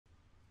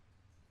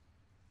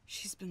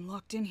She's been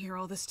locked in here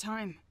all this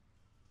time.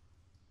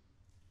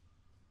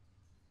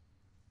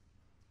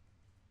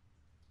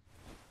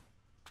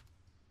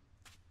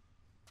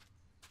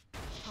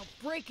 I'll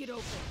break it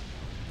open.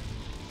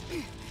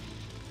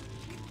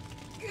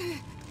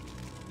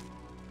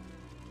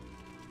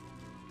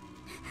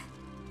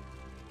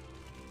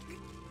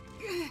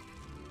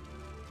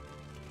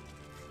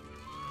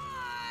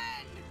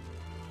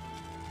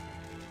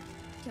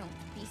 Don't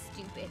be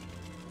stupid.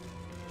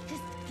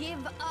 Just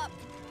give up!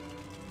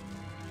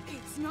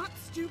 It's not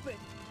stupid.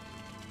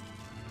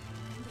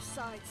 And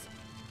besides,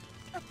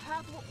 a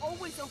path will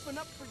always open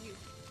up for you,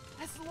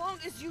 as long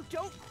as you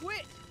don't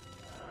quit.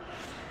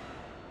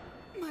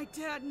 My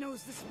dad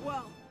knows this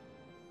well.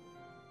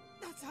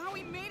 That's how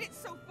he made it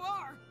so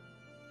far.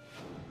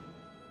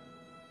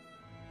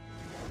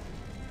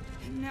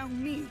 And now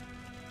me.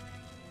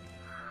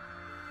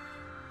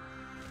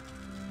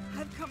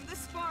 I've come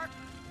this far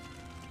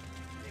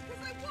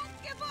because I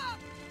won't give up!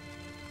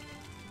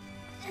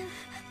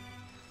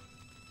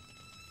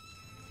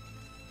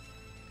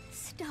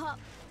 Stop.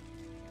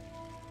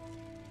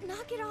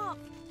 Knock it off.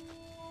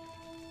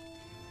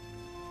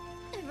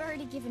 I've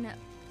already given up.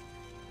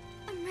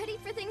 I'm ready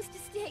for things to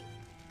stick.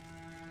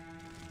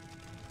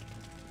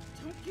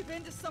 Don't give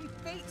in to some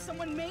fate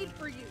someone made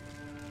for you.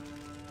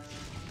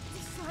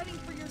 Deciding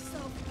for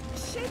yourself,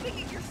 shaping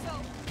it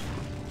yourself.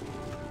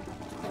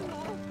 And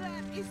all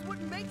that is what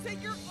makes it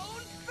your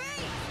own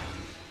fate!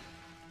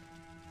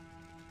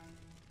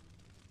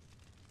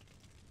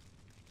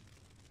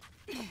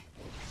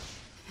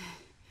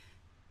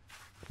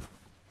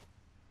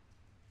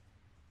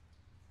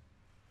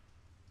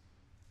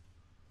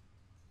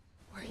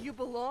 Where you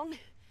belong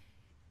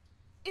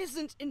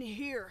isn't in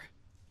here.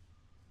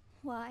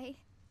 Why?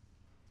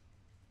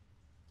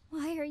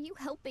 Why are you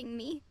helping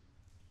me?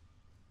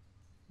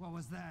 What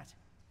was that?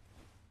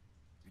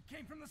 It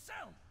came from the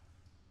cell!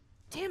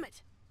 Damn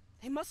it!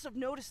 They must have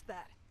noticed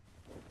that.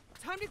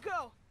 Time to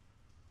go!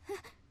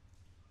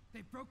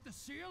 They broke the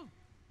seal?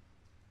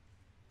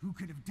 Who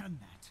could have done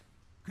that?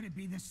 Could it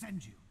be the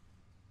Senju?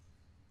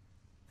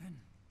 Then,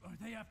 are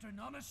they after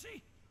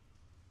Nanashi?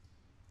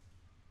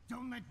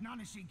 Don't let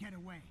Nanashi get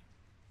away.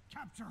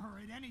 Capture her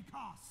at any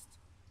cost.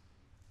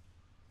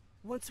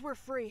 Once we're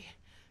free,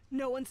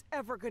 no one's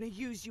ever gonna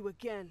use you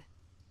again.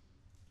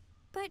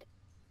 But...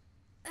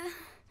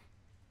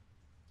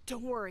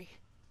 Don't worry.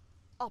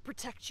 I'll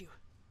protect you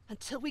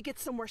until we get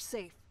somewhere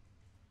safe.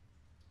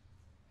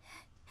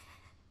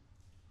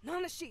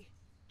 Nanashi,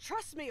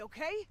 trust me,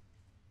 okay?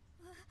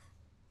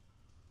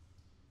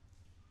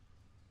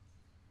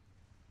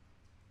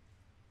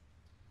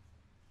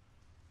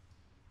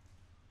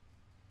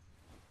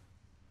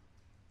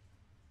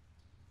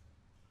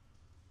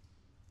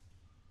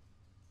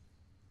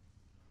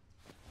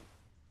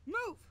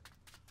 Move!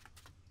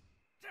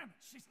 Damn it,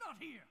 she's not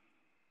here!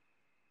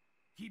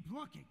 Keep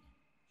looking.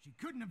 She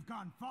couldn't have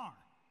gone far.